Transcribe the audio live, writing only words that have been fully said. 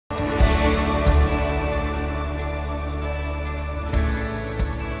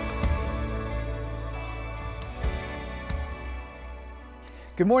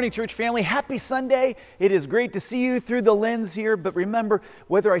Good morning, church family. Happy Sunday. It is great to see you through the lens here, but remember,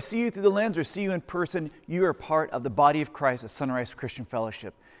 whether I see you through the lens or see you in person, you are part of the body of Christ at SonRise Christian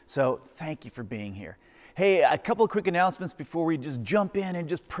Fellowship. So thank you for being here. Hey, a couple of quick announcements before we just jump in and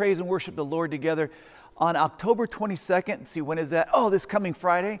just praise and worship the Lord together. On October 22nd, see, when is that? Oh, this coming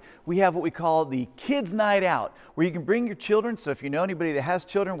Friday, we have what we call the Kids Night Out, where you can bring your children. So if you know anybody that has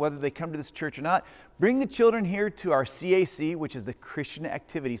children, whether they come to this church or not, bring the children here to our CAC, which is the Christian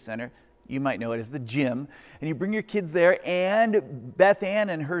Activity Center. You might know it as the gym. And you bring your kids there, and Beth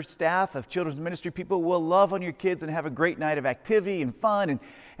Ann and her staff of children's ministry people will love on your kids and have a great night of activity and fun.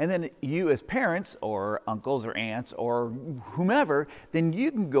 And then you as parents or uncles or aunts or whomever, then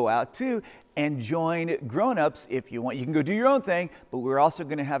you can go out too and join grown-ups if you want. You can go do your own thing, but we're also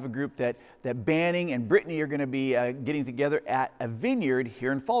going to have a group that Banning and Brittany are going to be getting together at a vineyard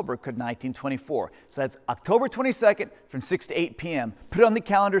here in Fallbrook called 1924. So that's October 22nd from 6 to 8 p.m. Put it on the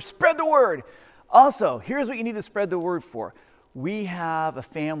calendar, spread the word. Also, here's what you need to spread the word for. We have a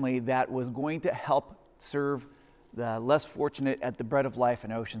family that was going to help serve the less fortunate at the Bread of Life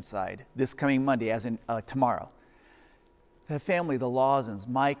in Oceanside this coming Monday, as in tomorrow. The family, the Lawsons,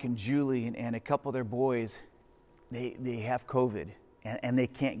 Mike and Julie and a couple of their boys, they have COVID and they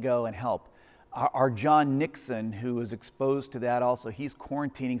can't go and help. Our John Nixon, who was exposed to that also, he's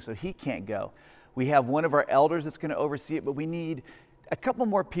quarantining, so he can't go. We have one of our elders that's going to oversee it, but we need a couple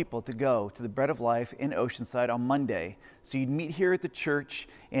more people to go to the Bread of Life in Oceanside on Monday. So you'd meet here at the church,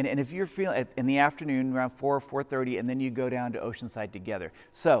 and if you're feeling in the afternoon around 4 or 4:30, and then you go down to Oceanside together.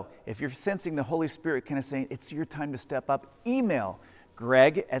 So if you're sensing the Holy Spirit kind of saying it's your time to step up, email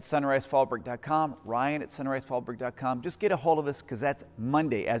greg@sonrisefallbrook.com, ryan@sonrisefallbrook.com. Just get a hold of us, because that's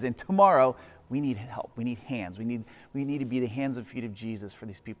Monday, as in tomorrow. We need help. We need hands. We need to be the hands and feet of Jesus for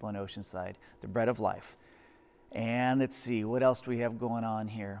these people in Oceanside, the Bread of Life. And let's see, what else do we have going on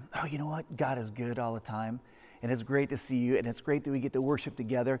here? Oh, you know what? God is good all the time. And it's great to see you. And it's great that we get to worship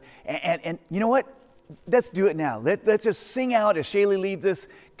together. And you know what? Let's do it now. Let's just sing out as Shaylee leads us.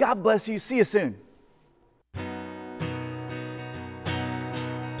 God bless you. See you soon. We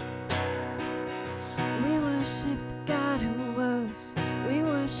worship the God who was. We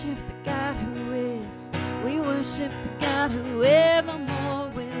worship the God who is. We worship the God who evermore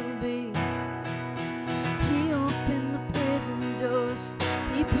will be. He opened the prison doors.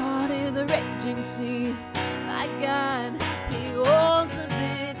 He parted the raging sea. My God, He holds the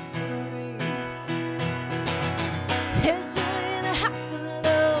victory. There's joy in the house of the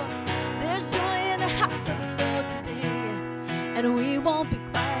Lord. There's joy in the house of the Lord today. And we won't be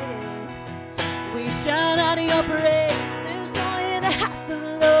quiet. We shout out your praise. There's joy in the house of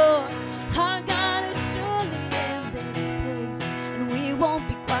the Lord. Our God is surely in this place. And we won't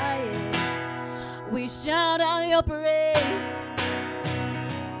be quiet. We shout out your praise.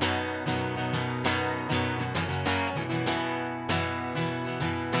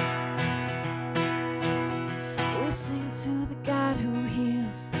 We sing to the God who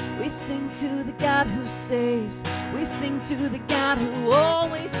heals. We sing to the God who saves. We sing to the God who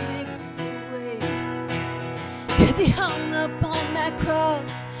always makes a way. 'Cause He hung up on that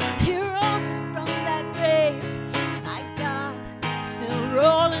cross. He rose from that grave. My God, still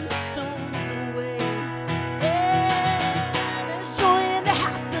rolling stones away. Yeah, there's joy in the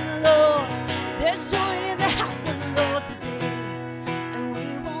house of the Lord. There's joy in the house of the Lord today. And we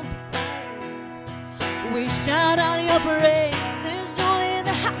won't be quiet. We shout out your praise. There's joy in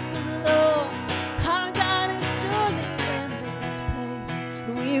the house of the Lord. Our God is surely in this place.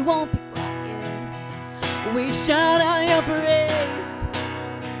 And we won't be quiet. We shout out your praise.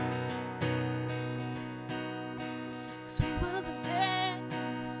 'Cause we were the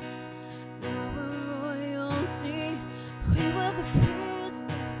beggars, now we're royalty. We were the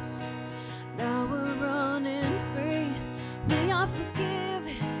prisoners, now we're running free. We are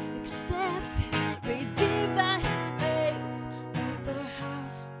forgiven, accepted, redeemed by His grace. Let the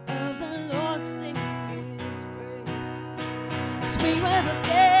house of the Lord sing His praise. 'Cause we were the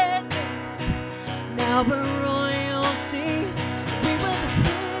beggars, now we're royalty. We were the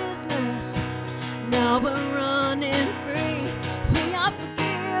prisoners, now we're running free. We are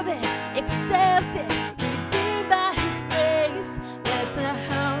forgiven, accepted, redeemed by His grace. Let the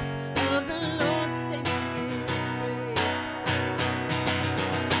house of the Lord sing His praise.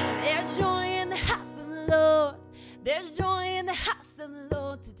 There's joy in the house of the Lord. There's joy in the house of the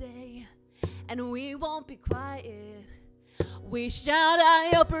Lord today. And we won't be quiet. We shout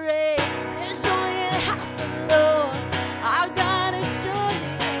out your praise. There's joy in the house of the Lord. Our God is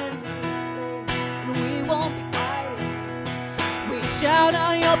surely in this place. And we won't be quiet. We shout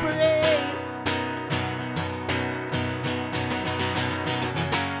out your praise.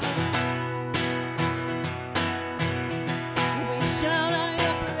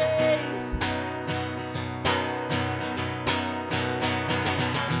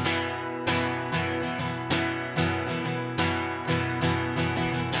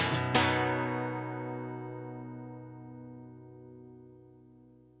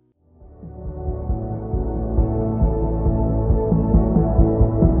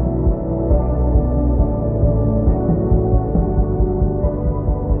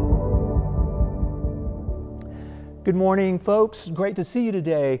 Good morning, folks. Great to see you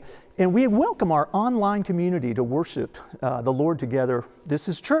today. And we welcome our online community to worship the Lord together. This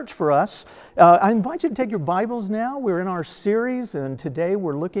is church for us. I invite you to take your Bibles now. We're in our series, and today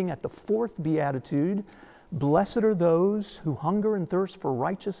we're looking at the fourth beatitude. Blessed are those who hunger and thirst for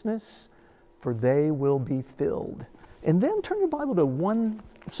righteousness, for they will be filled. And then turn your Bible to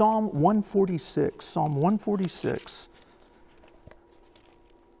Psalm 146. Psalm 146.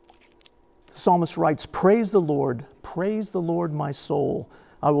 The psalmist writes, praise the Lord, my soul.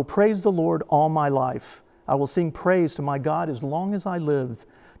 I will praise the Lord all my life. I will sing praise to my God as long as I live.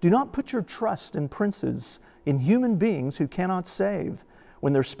 Do not put your trust in princes, in human beings who cannot save.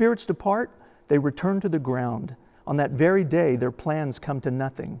 When their spirits depart, they return to the ground. On that very day, their plans come to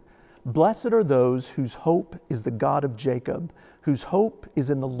nothing. Blessed are those whose hope is the God of Jacob, whose hope is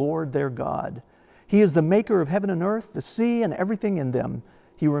in the Lord their God. He is the maker of heaven and earth, the sea and everything in them.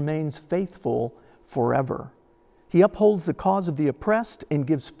 He remains faithful forever. He upholds the cause of the oppressed and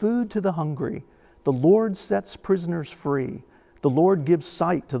gives food to the hungry. The Lord sets prisoners free. The Lord gives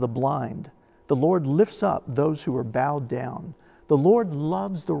sight to the blind. The Lord lifts up those who are bowed down. The Lord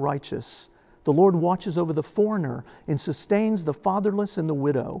loves the righteous. The Lord watches over the foreigner and sustains the fatherless and the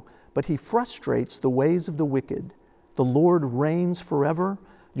widow, but He frustrates the ways of the wicked. The Lord reigns forever.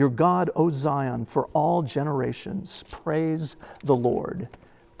 Your God, O Zion, for all generations. Praise the Lord.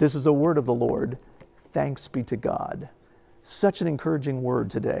 This is the word of the Lord. Thanks be to God. Such an encouraging word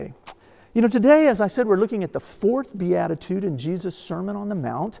today. You know, today, as I said, we're looking at the fourth beatitude in Jesus' Sermon on the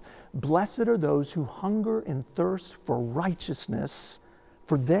Mount. Blessed are those who hunger and thirst for righteousness,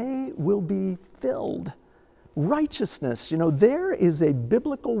 for they will be filled. Righteousness, you know, there is a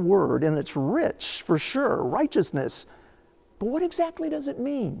biblical word, and it's rich for sure, righteousness. But what exactly does it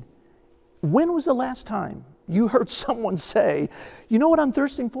mean? When was the last time you heard someone say, you know what I'm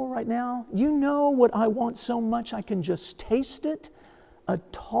thirsting for right now? You know what I want so much I can just taste it? A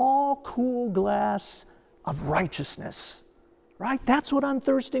tall, cool glass of righteousness, right? That's what I'm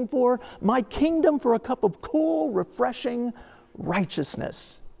thirsting for. My kingdom for a cup of cool, refreshing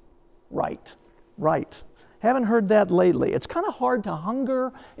righteousness. Right. Haven't heard that lately. It's kind of hard to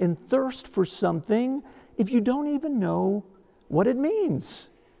hunger and thirst for something if you don't even know what it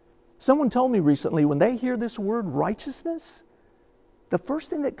means. Someone told me recently, when they hear this word righteousness, the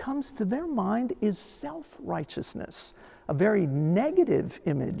first thing that comes to their mind is self-righteousness, a very negative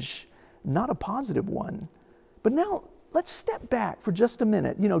image, not a positive one. But now, let's step back for just a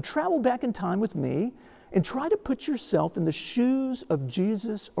minute. You know, travel back in time with me and try to put yourself in the shoes of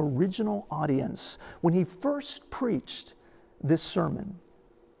Jesus' original audience when He first preached this sermon.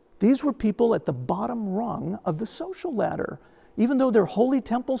 These were people at the bottom rung of the social ladder. Even though their holy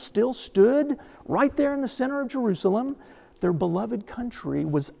temple still stood right there in the center of Jerusalem, their beloved country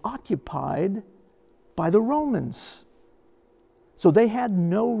was occupied by the Romans. So they had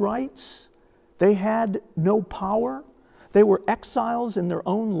no rights, they had no power, they were exiles in their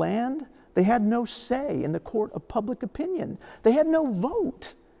own land, they had no say in the court of public opinion, they had no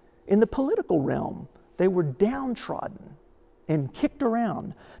vote in the political realm, they were downtrodden and kicked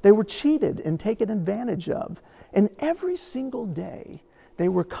around, they were cheated and taken advantage of. And every single day, they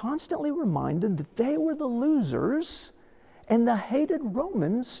were constantly reminded that they were the losers and the hated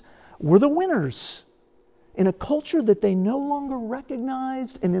Romans were the winners. In a culture that they no longer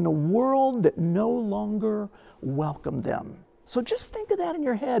recognized and in a world that no longer welcomed them. So just think of that in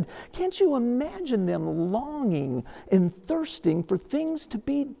your head. Can't you imagine them longing and thirsting for things to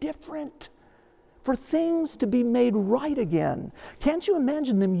be different? For things to be made right again. Can't you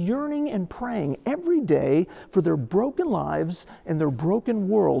imagine them yearning and praying every day for their broken lives and their broken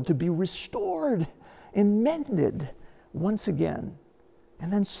world to be restored and mended once again?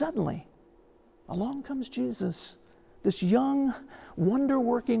 And then suddenly, along comes Jesus, this young,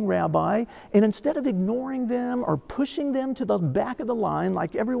 wonder-working rabbi, and instead of ignoring them or pushing them to the back of the line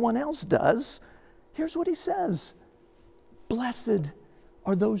like everyone else does, here's what He says. Blessed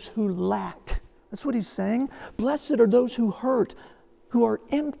are those who lack. That's what He's saying. Blessed are those who hurt, who are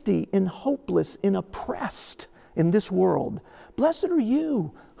empty and hopeless and oppressed in this world. Blessed are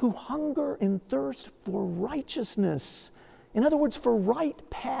you who hunger and thirst for righteousness. In other words, for right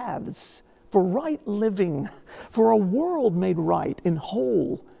paths, for right living, for a world made right and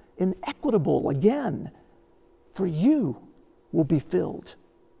whole and equitable again. For you will be filled.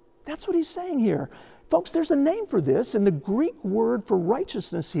 That's what He's saying here. Folks, there's a name for this, and the Greek word for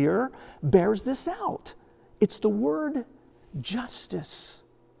righteousness here bears this out. It's the word justice.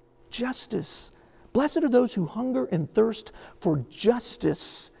 Justice. Blessed are those who hunger and thirst for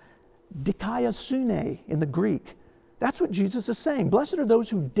justice. Dikaiosune in the Greek. That's what Jesus is saying. Blessed are those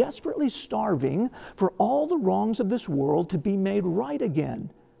who desperately starving for all the wrongs of this world to be made right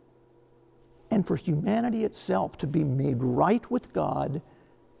again, and for humanity itself to be made right with God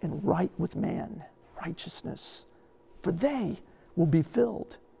and right with man, righteousness, for they will be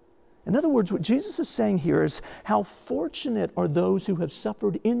filled. In other words, what Jesus is saying here is how fortunate are those who have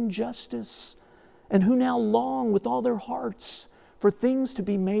suffered injustice and who now long with all their hearts for things to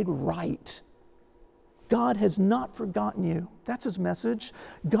be made right. God has not forgotten you. That's his message.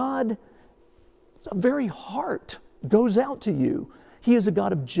 God's very heart goes out to you. He is a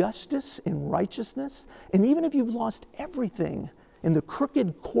God of justice and righteousness. And even if you've lost everything in the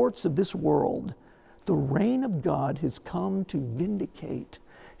crooked courts of this world, the reign of God has come to vindicate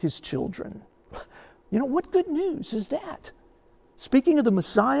his children. You know, what good news is that? Speaking of the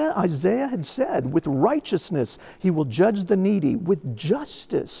Messiah, Isaiah had said, with righteousness he will judge the needy. With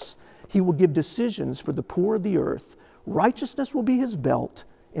justice he will give decisions for the poor of the earth. Righteousness will be his belt,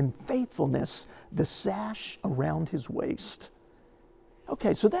 and faithfulness the sash around his waist.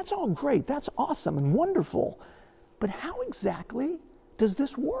 Okay, so that's all great. That's awesome and wonderful. But how exactly does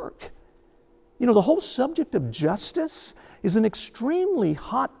this work? You know, the whole subject of justice is an extremely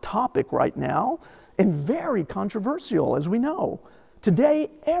hot topic right now and very controversial, as we know. Today,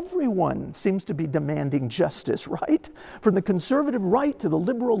 everyone seems to be demanding justice, right? From the conservative right to the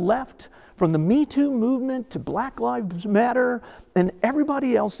liberal left, from the Me Too movement to Black Lives Matter, and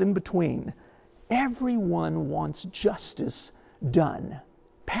everybody else in between. Everyone wants justice done,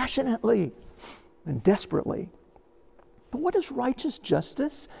 passionately and desperately. But what does righteous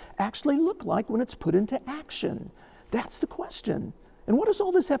justice actually look like when it's put into action? That's the question. And what does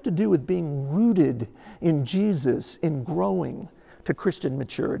all this have to do with being rooted in Jesus, in growing to Christian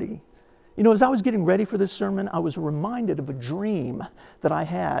maturity? You know, as I was getting ready for this sermon, I was reminded of a dream that I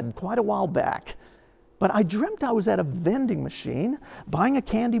had quite a while back. But I dreamt I was at a vending machine buying a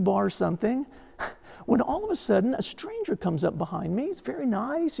candy bar or something, when all of a sudden a stranger comes up behind me. He's very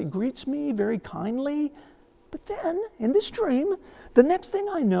nice, he greets me very kindly. But then, in this dream, the next thing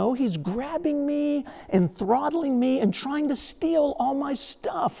I know, he's grabbing me and throttling me and trying to steal all my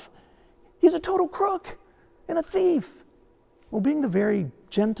stuff. He's a total crook and a thief. Well, being the very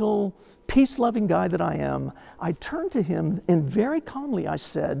gentle, peace-loving guy that I am, I turned to him and very calmly I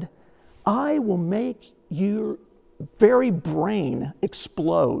said, I will make your very brain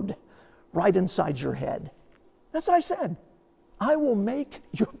explode right inside your head. That's what I said. I will make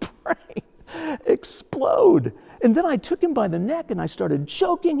your brain explode. And then I took him by the neck and I started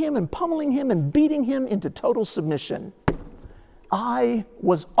choking him and pummeling him and beating him into total submission. I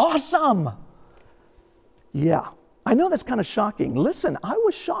was awesome. Yeah, I know that's kind of shocking. Listen, I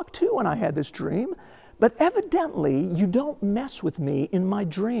was shocked too when I had this dream, but evidently you don't mess with me in my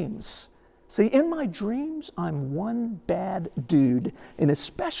dreams. See, in my dreams, I'm one bad dude, and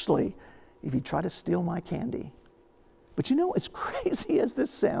especially if you try to steal my candy. But you know, as crazy as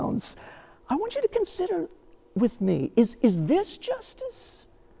this sounds, I want you to consider with me, is this justice?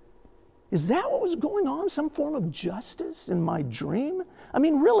 Is that what was going on, some form of justice in my dream? I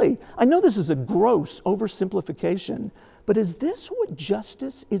mean, really, I know this is a gross oversimplification, but is this what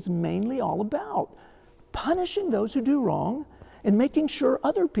justice is mainly all about? Punishing those who do wrong and making sure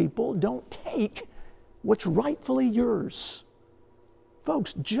other people don't take what's rightfully yours.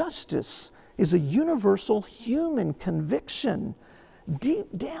 Folks, justice is a universal human conviction. Deep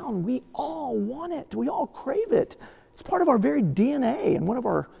down, we all want it. We all crave it. It's part of our very DNA and one of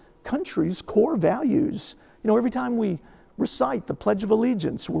our country's core values. You know, every time we recite the Pledge of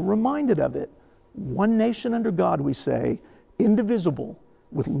Allegiance, we're reminded of it. One nation under God, we say, indivisible,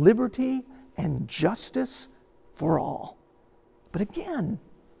 with liberty and justice for all. But again,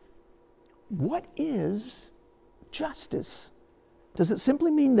 what is justice? Does it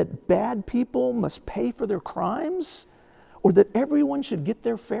simply mean that bad people must pay for their crimes? Or that everyone should get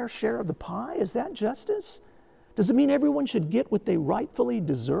their fair share of the pie? Is that justice? Does it mean everyone should get what they rightfully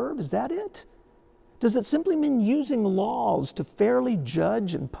deserve? Is that it? Does it simply mean using laws to fairly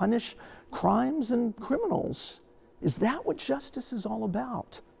judge and punish crimes and criminals? Is that what justice is all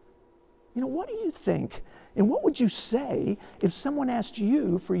about? You know, what do you think? And what would you say if someone asked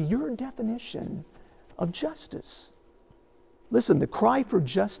you for your definition of justice? Listen, the cry for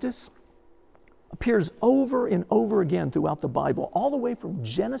justice appears over and over again throughout the Bible, all the way from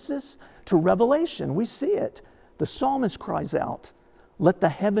Genesis to Revelation. We see it. The psalmist cries out, "Let the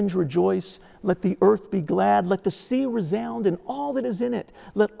heavens rejoice, let the earth be glad, let the sea resound and all that is in it.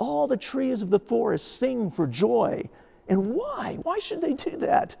 Let all the trees of the forest sing for joy." And why? Why should they do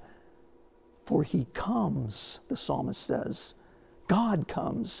that? For he comes, the psalmist says. God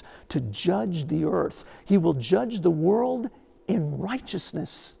comes to judge the earth. He will judge the world in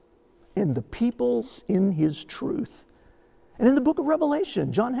righteousness and the peoples in his truth. And in the book of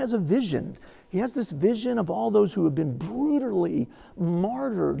Revelation, John has a vision. He has this vision of all those who have been brutally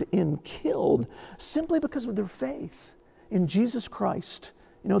martyred and killed simply because of their faith in Jesus Christ.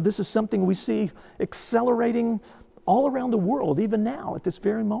 You know, this is something we see accelerating all around the world, even now, at this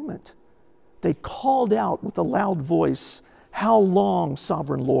very moment. They called out with a loud voice, "How long,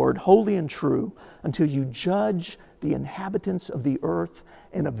 sovereign Lord, holy and true, until you judge the inhabitants of the earth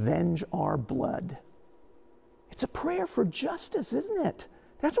and avenge our blood?" It's a prayer for justice, isn't it?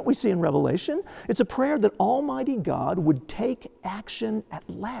 That's what we see in Revelation. It's a prayer that Almighty God would take action at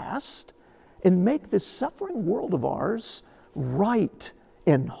last and make this suffering world of ours right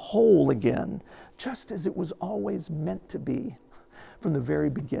and whole again, just as it was always meant to be from the very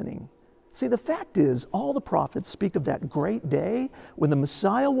beginning. See, the fact is, all the prophets speak of that great day when the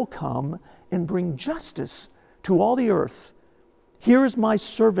Messiah will come and bring justice to all the earth. "Here is my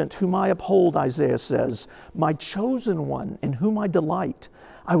servant whom I uphold," Isaiah says, "my chosen one in whom I delight.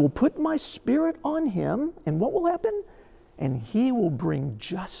 I will put my spirit on him," and what will happen? "And he will bring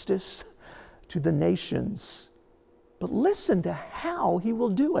justice to the nations." But listen to how he will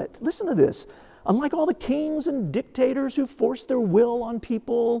do it. Listen to this. Unlike all the kings and dictators who force their will on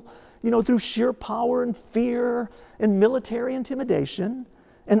people, through sheer power and fear and military intimidation,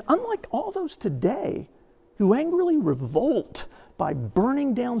 and unlike all those today who angrily revolt by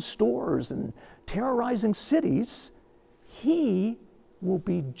burning down stores and terrorizing cities, he will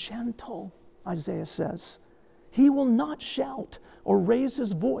be gentle, Isaiah says. He will not shout or raise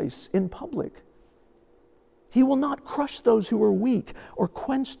his voice in public. He will not crush those who are weak or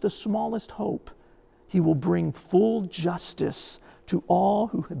quench the smallest hope. He will bring full justice to all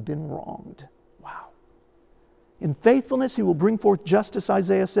who have been wronged. Wow. In faithfulness, he will bring forth justice,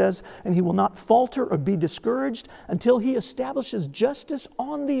 Isaiah says, and he will not falter or be discouraged until he establishes justice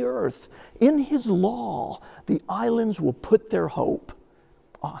on the earth. In his law, the islands will put their hope.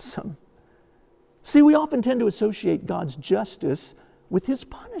 Awesome. See, we often tend to associate God's justice with his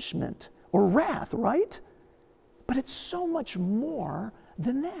punishment or wrath, right? But it's so much more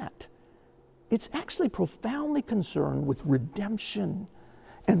than that. It's actually profoundly concerned with redemption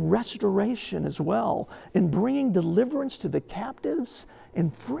and restoration as well, in bringing deliverance to the captives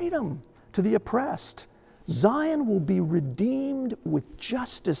and freedom to the oppressed. Zion will be redeemed with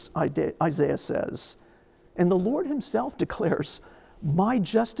justice, Isaiah says. And the Lord himself declares, "My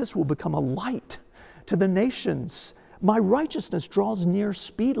justice will become a light to the nations. My righteousness draws near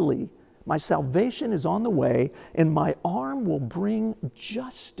speedily. My salvation is on the way, and my arm will bring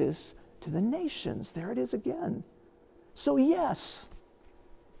justice to the nations." There it is again. So yes,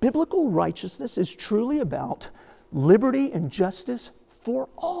 biblical righteousness is truly about liberty and justice for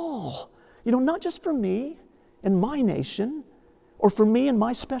all. Not just for me and my nation, or for me and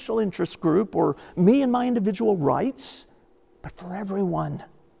my special interest group, or me and my individual rights, but for everyone.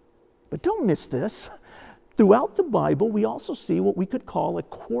 But don't miss this. Throughout the Bible, we also see what we could call a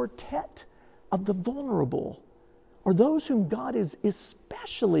quartet of the vulnerable, or those whom God is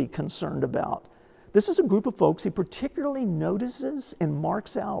especially concerned about. This is a group of folks he particularly notices and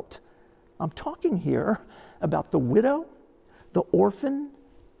marks out. I'm talking here about the widow, the orphan,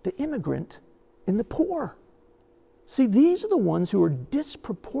 the immigrant, and the poor. See, these are the ones who are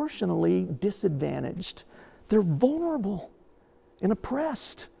disproportionately disadvantaged. They're vulnerable and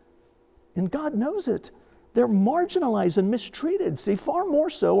oppressed, and God knows it. They're marginalized and mistreated, see, far more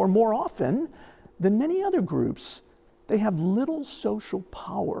so or more often than many other groups. They have little social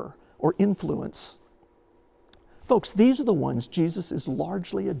power or influence. Folks, these are the ones Jesus is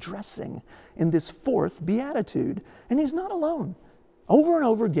largely addressing in this fourth beatitude. And he's not alone. Over and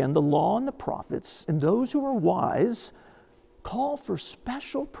over again, the law and the prophets and those who are wise call for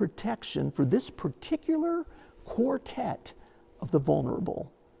special protection for this particular quartet of the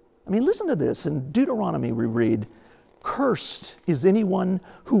vulnerable. Listen to this. In Deuteronomy we read, "Cursed is anyone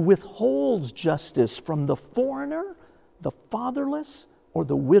who withholds justice from the foreigner, the fatherless, or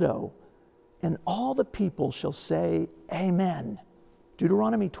the widow, and all the people shall say, Amen."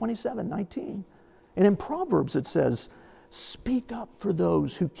 Deuteronomy 27:19. And in Proverbs it says, "Speak up for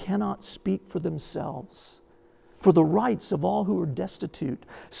those who cannot speak for themselves, for the rights of all who are destitute.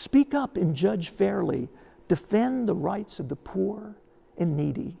 Speak up and judge fairly. Defend the rights of the poor and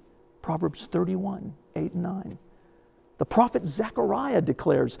needy." Proverbs 31:8 and 9. The prophet Zechariah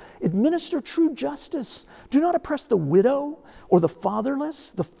declares, "Administer true justice. Do not oppress the widow or the fatherless,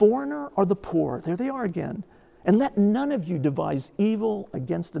 the foreigner or the poor." There they are again. "And let none of you devise evil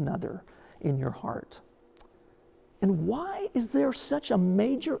against another in your heart." And why is there such a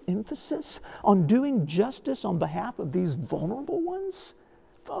major emphasis on doing justice on behalf of these vulnerable ones?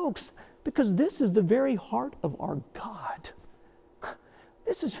 Folks, because this is the very heart of our God.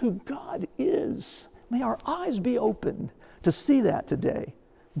 This is who God is. May our eyes be opened to see that today.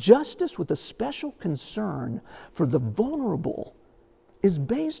 Justice with a special concern for the vulnerable is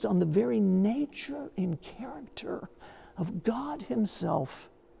based on the very nature and character of God Himself.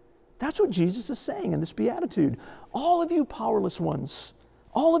 That's what Jesus is saying in this beatitude. All of you powerless ones,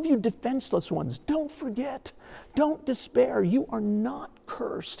 all of you defenseless ones, don't forget, don't despair. You are not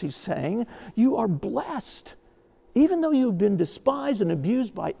cursed, He's saying. You are blessed. Even though you've been despised and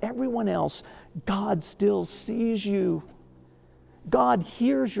abused by everyone else, God still sees you. God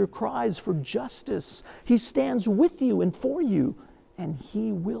hears your cries for justice. He stands with you and for you, and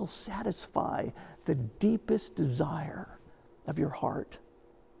He will satisfy the deepest desire of your heart.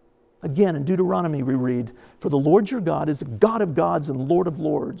 Again, in Deuteronomy we read, "For the Lord your God is a God of gods and Lord of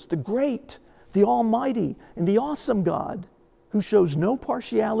lords, the great, the almighty, and the awesome God, who shows no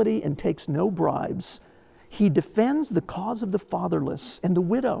partiality and takes no bribes. He defends the cause of the fatherless and the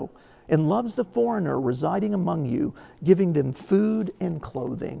widow, and loves the foreigner residing among you, giving them food and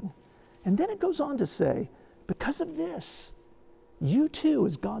clothing." And then it goes on to say, because of this, you too,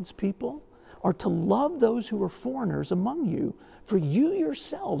 as God's people, are to love those who are foreigners among you, for you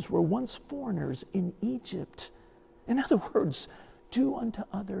yourselves were once foreigners in Egypt. In other words, do unto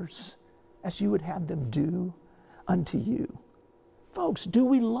others as you would have them do unto you. Folks, do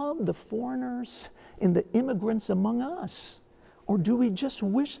we love the foreigners and the immigrants among us? Or do we just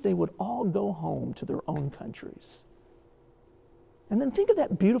wish they would all go home to their own countries? And then think of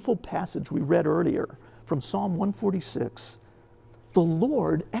that beautiful passage we read earlier from Psalm 146. The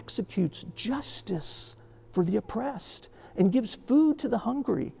Lord executes justice for the oppressed and gives food to the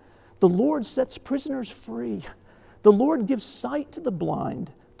hungry. The Lord sets prisoners free. The Lord gives sight to the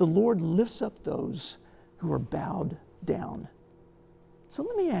blind. The Lord lifts up those who are bowed down. So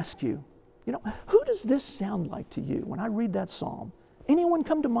let me ask you, who does this sound like to you when I read that psalm? Anyone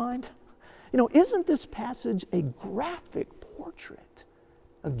come to mind? Isn't this passage a graphic portrait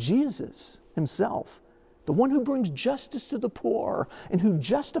of Jesus Himself, the one who brings justice to the poor and who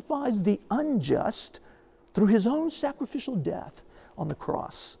justifies the unjust through His own sacrificial death on the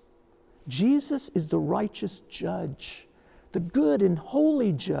cross? Jesus is the righteous judge, the good and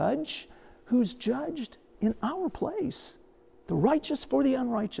holy judge who's judged in our place, the righteous for the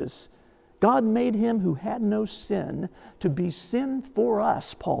unrighteous. God made Him who had no sin to be sin for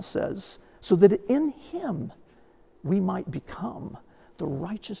us, Paul says, so that in Him we might become the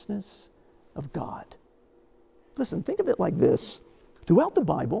righteousness of God. Listen, think of it like this. Throughout the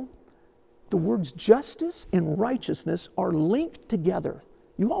Bible, the words justice and righteousness are linked together.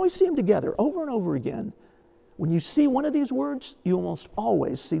 You always see them together over and over again. When you see one of these words, you almost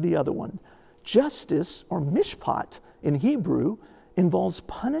always see the other one. Justice, or mishpat in Hebrew, involves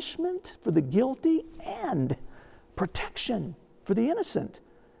punishment for the guilty and protection for the innocent.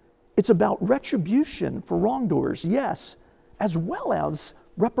 It's about retribution for wrongdoers, yes, as well as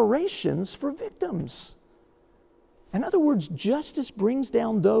reparations for victims. In other words, justice brings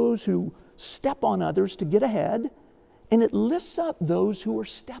down those who step on others to get ahead, and it lifts up those who are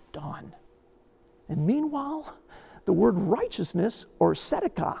stepped on. And meanwhile, the word righteousness, or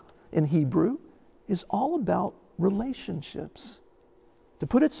tzedakah in Hebrew, is all about relationships. To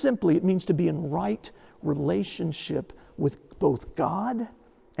put it simply, it means to be in right relationship with both God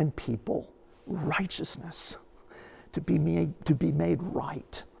and people. Righteousness, to be made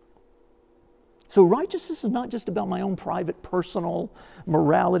right. So righteousness is not just about my own private, personal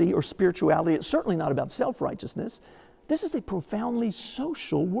morality or spirituality. It's certainly not about self-righteousness. This is a profoundly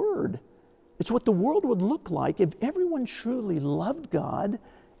social word. It's what the world would look like if everyone truly loved God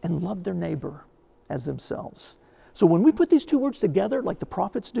and loved their neighbor as themselves. So when we put these two words together, like the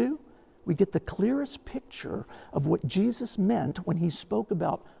prophets do, we get the clearest picture of what Jesus meant when He spoke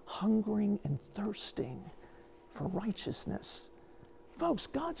about hungering and thirsting for righteousness. Folks,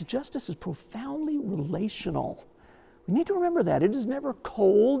 God's justice is profoundly relational. We need to remember that. It is never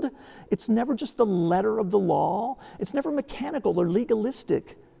cold. It's never just the letter of the law. It's never mechanical or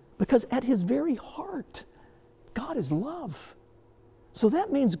legalistic, because at His very heart, God is love. So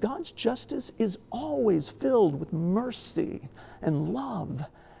that means God's justice is always filled with mercy and love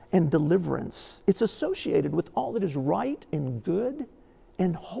and deliverance. It's associated with all that is right and good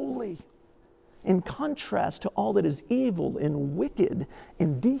and holy, in contrast to all that is evil and wicked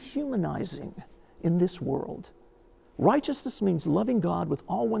and dehumanizing in this world. Righteousness means loving God with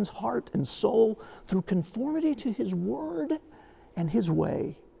all one's heart and soul through conformity to His word and His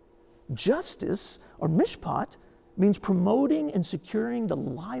way. Justice, or mishpat, means promoting and securing the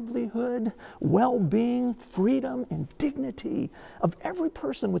livelihood, well-being, freedom, and dignity of every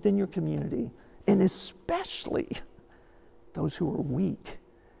person within your community, and especially those who are weak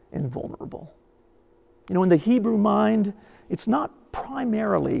and vulnerable. You know, in the Hebrew mind, it's not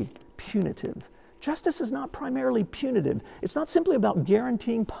primarily punitive. Justice is not primarily punitive. It's not simply about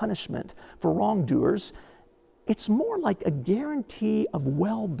guaranteeing punishment for wrongdoers. It's more like a guarantee of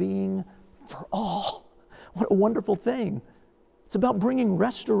well-being for all. What a wonderful thing. It's about bringing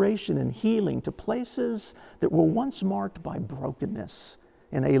restoration and healing to places that were once marked by brokenness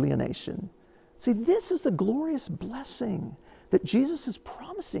and alienation. See, this is the glorious blessing that Jesus is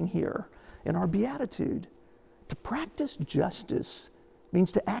promising here in our beatitude. To practice justice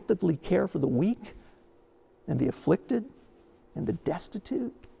means to actively care for the weak and the afflicted and the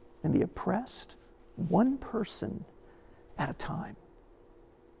destitute and the oppressed, one person at a time.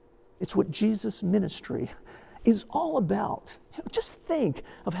 It's what Jesus' ministry is all about. Just think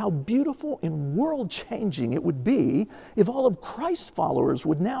of how beautiful and world-changing it would be if all of Christ's followers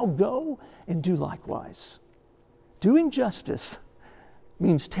would now go and do likewise. Doing justice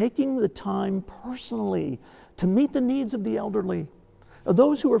means taking the time personally to meet the needs of the elderly, of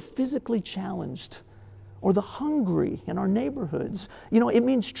those who are physically challenged, or the hungry in our neighborhoods. You know, it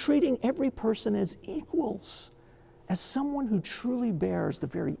means treating every person as equals, as someone who truly bears the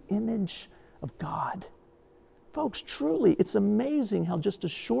very image of God. Folks, truly, it's amazing how just a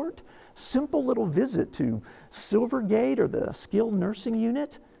short, simple little visit to Silvergate or the skilled nursing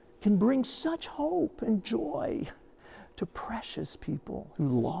unit can bring such hope and joy to precious people who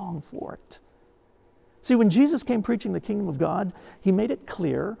long for it. See, when Jesus came preaching the kingdom of God, he made it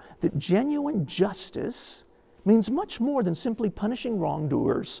clear that genuine justice means much more than simply punishing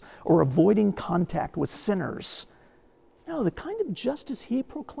wrongdoers or avoiding contact with sinners. No, the kind of justice he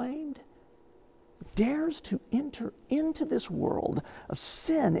proclaimed dares to enter into this world of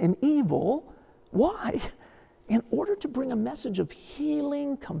sin and evil. Why? In order to bring a message of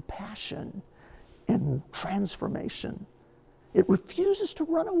healing, compassion, and transformation. It refuses to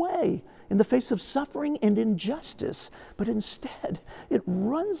run away in the face of suffering and injustice, but instead it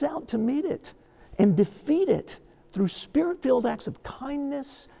runs out to meet it and defeat it through spirit-filled acts of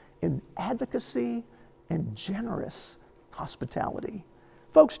kindness and advocacy and generous hospitality.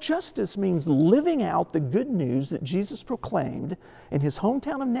 Folks, justice means living out the good news that Jesus proclaimed in his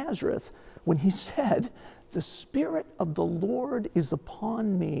hometown of Nazareth when he said, "The Spirit of the Lord is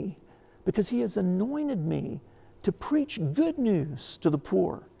upon me, because he has anointed me to preach good news to the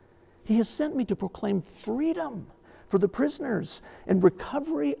poor. He has sent me to proclaim freedom for the prisoners and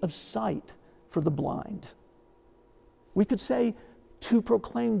recovery of sight for the blind." We could say, to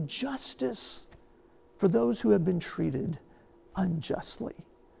proclaim justice for those who have been treated unjustly.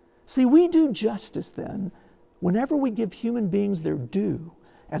 See, we do justice then whenever we give human beings their due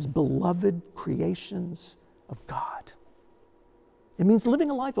as beloved creations of God. It means living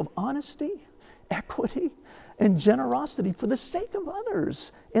a life of honesty, equity, and generosity for the sake of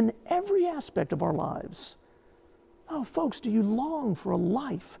others in every aspect of our lives. Oh, folks, do you long for a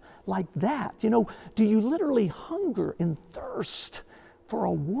life like that? You know, do you literally hunger and thirst for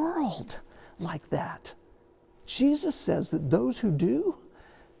a world like that? Jesus says that those who do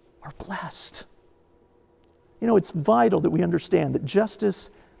are blessed. You know, it's vital that we understand that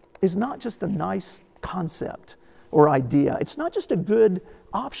justice is not just a nice concept or idea. It's not just a good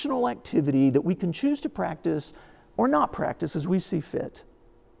optional activity that we can choose to practice or not practice as we see fit.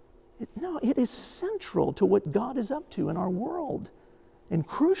 No, it is central to what God is up to in our world and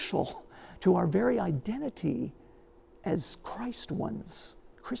crucial to our very identity as Christ ones,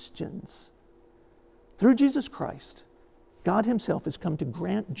 Christians. Through Jesus Christ, God himself has come to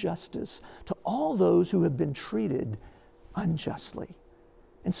grant justice to all those who have been treated unjustly.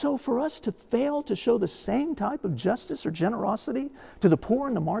 And so for us to fail to show the same type of justice or generosity to the poor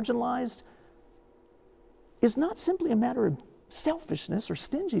and the marginalized is not simply a matter of selfishness or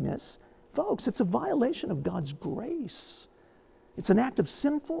stinginess. Folks, it's a violation of God's grace. It's an act of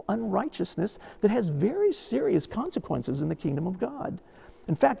sinful unrighteousness that has very serious consequences in the kingdom of God.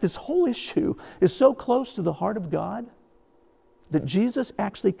 In fact, this whole issue is so close to the heart of God that Jesus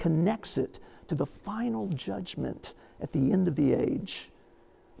actually connects it to the final judgment at the end of the age.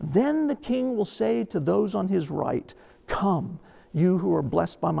 Then the king will say to those on his right, "Come, you who are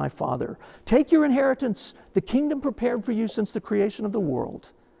blessed by my Father. Take your inheritance, the kingdom prepared for you since the creation of the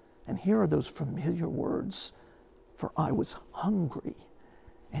world." And here are those familiar words. "For I was hungry,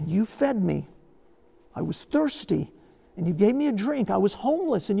 and you fed me. I was thirsty, and you gave me a drink. I was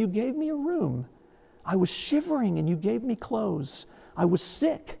homeless, and you gave me a room. I was shivering, and you gave me clothes. I was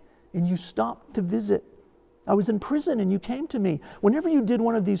sick, and you stopped to visit. I was in prison and you came to me. Whenever you did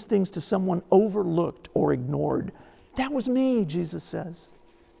one of these things to someone overlooked or ignored, that was me, Jesus says.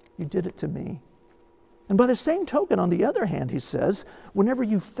 You did it to me. And by the same token, on the other hand, he says, whenever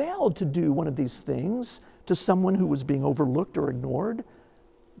you failed to do one of these things to someone who was being overlooked or ignored,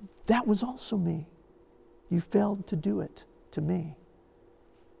 that was also me. You failed to do it to me.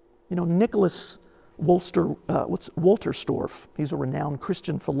 You know, Nicholas Wolterstorff, he's a renowned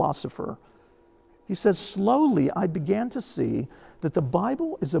Christian philosopher. He says, slowly I began to see that the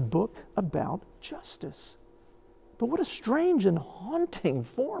Bible is a book about justice. But what a strange and haunting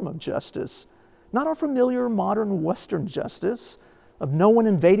form of justice. Not our familiar modern Western justice of no one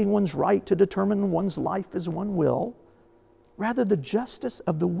invading one's right to determine one's life as one will. Rather, the justice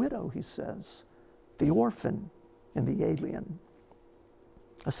of the widow, he says, the orphan and the alien.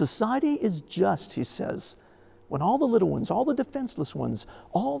 A society is just, he says, when all the little ones, all the defenseless ones,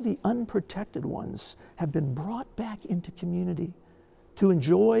 all the unprotected ones have been brought back into community to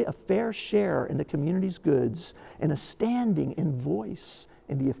enjoy a fair share in the community's goods and a standing and voice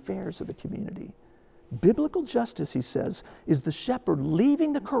in the affairs of the community. Biblical justice, he says, is the shepherd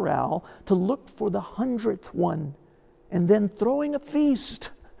leaving the corral to look for the 100th one and then throwing a feast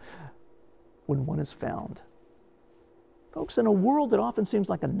when one is found. Folks, in a world that often seems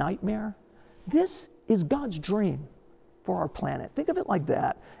like a nightmare, this is God's dream for our planet. Think of it like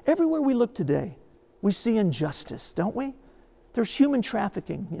that. Everywhere we look today, we see injustice, don't we? There's human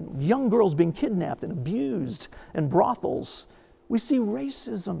trafficking, young girls being kidnapped and abused in brothels. We see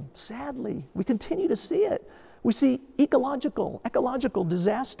racism, sadly. We continue to see it. We see ecological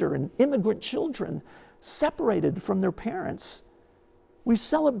disaster and immigrant children separated from their parents. We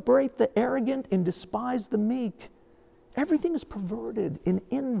celebrate the arrogant and despise the meek. Everything is perverted and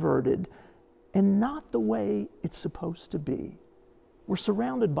inverted and not the way it's supposed to be. We're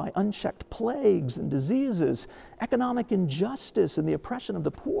surrounded by unchecked plagues and diseases, economic injustice and the oppression of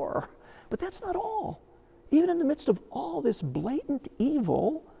the poor. But that's not all. Even in the midst of all this blatant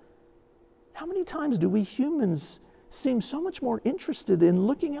evil, how many times do we humans seem so much more interested in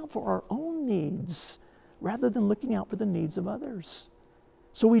looking out for our own needs rather than looking out for the needs of others?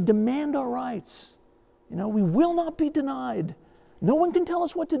 So we demand our rights. You know, we will not be denied. No one can tell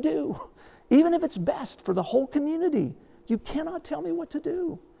us what to do, even if it's best for the whole community. You cannot tell me what to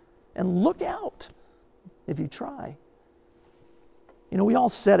do. And look out if you try. You know, we all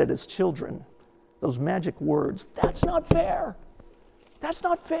said it as children. Those magic words, that's not fair. That's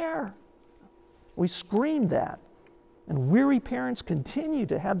not fair. We screamed that. And weary parents continue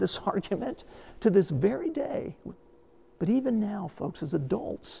to have this argument to this very day. But even now, folks, as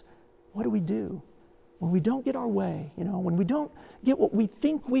adults, what do? When we don't get our way, you know, when we don't get what we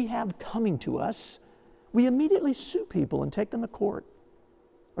think we have coming to us, we immediately sue people and take them to court.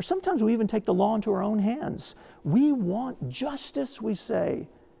 Or sometimes we even take the law into our own hands. We want justice, we say,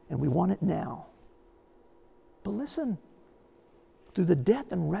 and we want it now. But listen, through the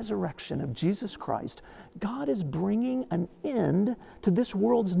death and resurrection of Jesus Christ, God is bringing an end to this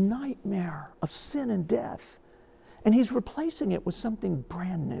world's nightmare of sin and death. And He's replacing it with something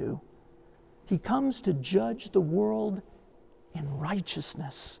brand new. He comes to judge the world in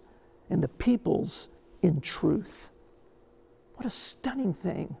righteousness and the peoples in truth. What a stunning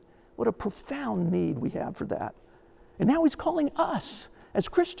thing. What a profound need we have for that. And now He's calling us as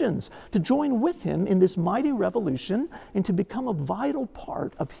Christians to join with Him in this mighty revolution and to become a vital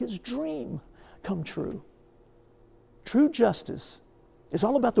part of His dream come true. True justice is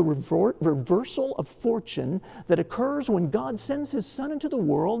all about the reversal of fortune that occurs when God sends His Son into the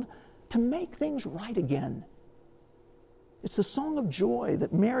world to make things right again. It's the song of joy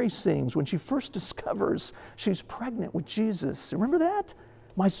that Mary sings when she first discovers she's pregnant with Jesus. Remember that?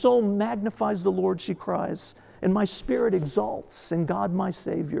 My soul magnifies the Lord, she cries, and my spirit exalts in God my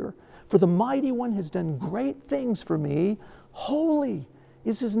Savior. For the Mighty One has done great things for me. Holy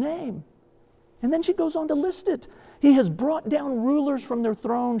is His name. And then she goes on to list it. He has brought down rulers from their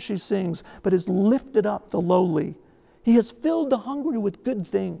thrones, she sings, but has lifted up the lowly. He has filled the hungry with good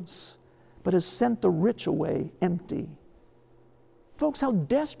things, but has sent the rich away empty. Folks, how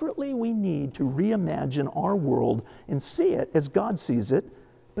desperately we need to reimagine our world and see it as God sees it,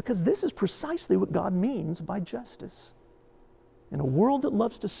 because this is precisely what God means by justice. In a world that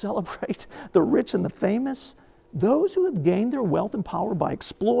loves to celebrate the rich and the famous, those who have gained their wealth and power by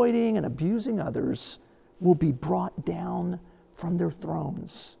exploiting and abusing others will be brought down from their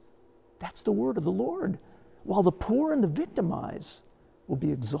thrones. That's the word of the Lord. While the poor and the victimized will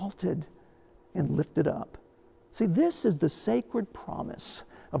be exalted and lifted up. See, this is the sacred promise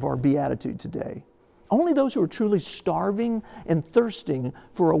of our beatitude today. Only those who are truly starving and thirsting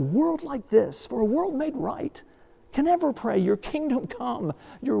for a world like this, for a world made right, can ever pray, your kingdom come,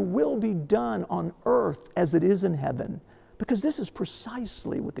 your will be done on earth as it is in heaven. Because this is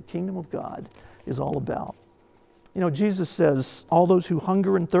precisely what the kingdom of God is all about. You know, Jesus says, all those who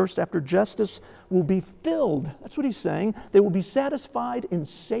hunger and thirst after justice will be filled. That's what he's saying. They will be satisfied and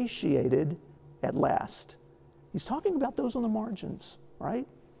satiated at last. He's talking about those on the margins, right?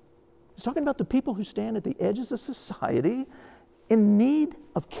 He's talking about the people who stand at the edges of society in need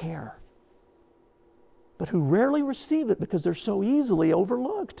of care, but who rarely receive it because they're so easily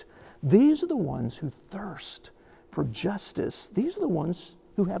overlooked. These are the ones who thirst for justice. These are the ones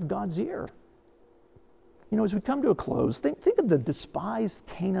who have God's ear. You know, as we come to a close, think of the despised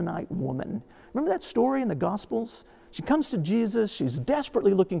Canaanite woman. Remember that story in the Gospels? She comes to Jesus. She's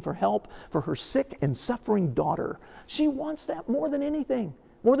desperately looking for help for her sick and suffering daughter. She wants that more than anything,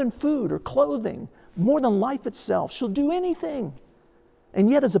 more than food or clothing, more than life itself. She'll do anything. And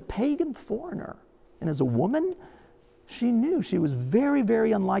yet, as a pagan foreigner and as a woman, she knew she was very,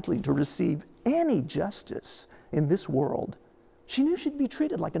 very unlikely to receive any justice in this world. She knew she'd be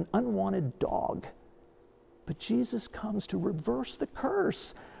treated like an unwanted dog. But Jesus comes to reverse the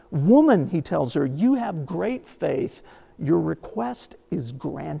curse. Woman, he tells her, you have great faith. Your request is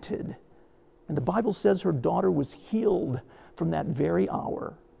granted. And the Bible says her daughter was healed from that very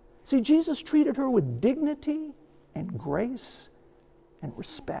hour. See, Jesus treated her with dignity and grace and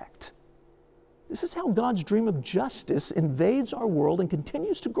respect. This is how God's dream of justice invades our world and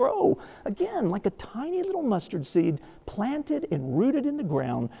continues to grow. Again, like a tiny little mustard seed planted and rooted in the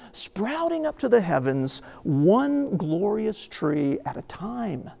ground, sprouting up to the heavens, one glorious tree at a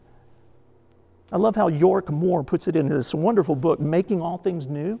time. I love how York Moore puts it in this wonderful book, Making All Things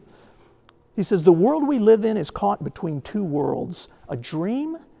New. He says, the world we live in is caught between two worlds, a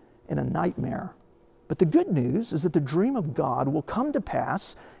dream and a nightmare. But the good news is that the dream of God will come to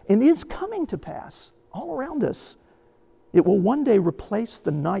pass and is coming to pass all around us. It will one day replace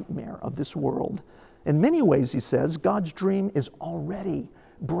the nightmare of this world. In many ways, he says, God's dream is already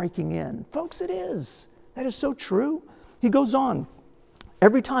breaking in. Folks, it is. That is so true. He goes on.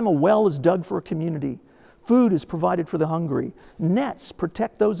 Every time a well is dug for a community, food is provided for the hungry, nets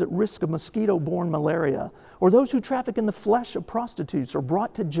protect those at risk of mosquito-borne malaria, or those who traffic in the flesh of prostitutes are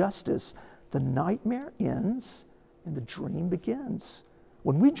brought to justice, the nightmare ends and the dream begins.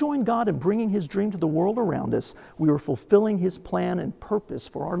 When we join God in bringing His dream to the world around us, we are fulfilling His plan and purpose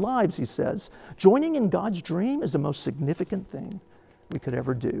for our lives, he says. Joining in God's dream is the most significant thing we could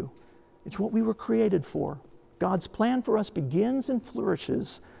ever do. It's what we were created for. God's plan for us begins and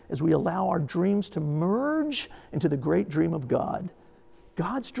flourishes as we allow our dreams to merge into the great dream of God.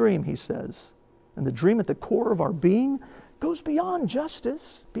 God's dream, he says, and the dream at the core of our being goes beyond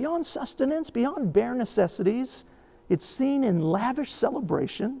justice, beyond sustenance, beyond bare necessities. It's seen in lavish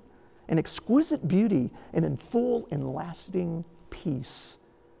celebration, in exquisite beauty, and in full and lasting peace.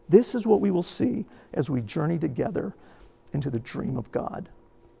 This is what we will see as we journey together into the dream of God.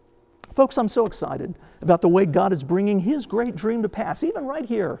 Folks, I'm so excited about the way God is bringing His great dream to pass, even right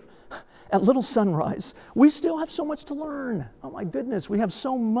here at Little SonRise. We still have so much to learn. Oh my goodness, we have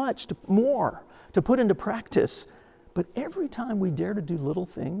so much more to put into practice. But every time we dare to do little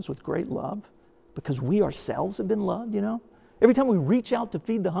things with great love, because we ourselves have been loved, you know, every time we reach out to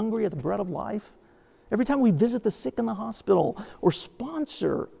feed the hungry at the bread of life, every time we visit the sick in the hospital, or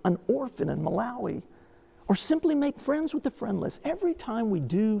sponsor an orphan in Malawi, or simply make friends with the friendless, every time we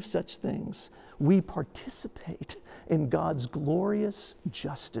do such things, we participate in God's glorious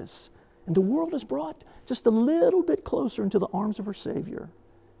justice. And the world is brought just a little bit closer into the arms of her Savior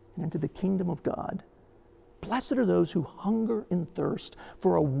and into the kingdom of God. Blessed are those who hunger and thirst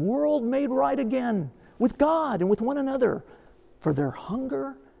for a world made right again with God and with one another, for their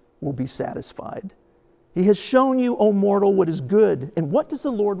hunger will be satisfied. He has shown you, O mortal, what is good. And what does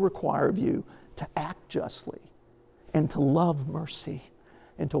the Lord require of you? To act justly and to love mercy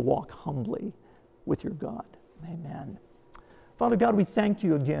and to walk humbly with your God. Amen. Father God, we thank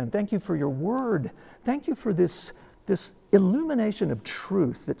you again. Thank you for your word. Thank you for this illumination of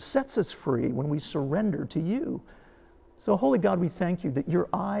truth that sets us free when we surrender to you. So, Holy God, we thank you that your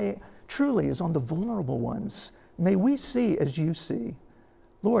eye truly is on the vulnerable ones. May we see as you see.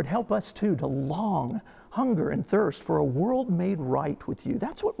 Lord, help us too to long, hunger, and thirst for a world made right with you.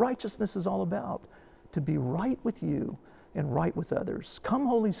 That's what righteousness is all about, to be right with you and right with others. Come,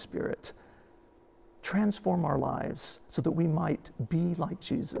 Holy Spirit, transform our lives so that we might be like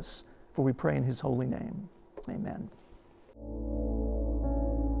Jesus. For we pray in His holy name. Amen.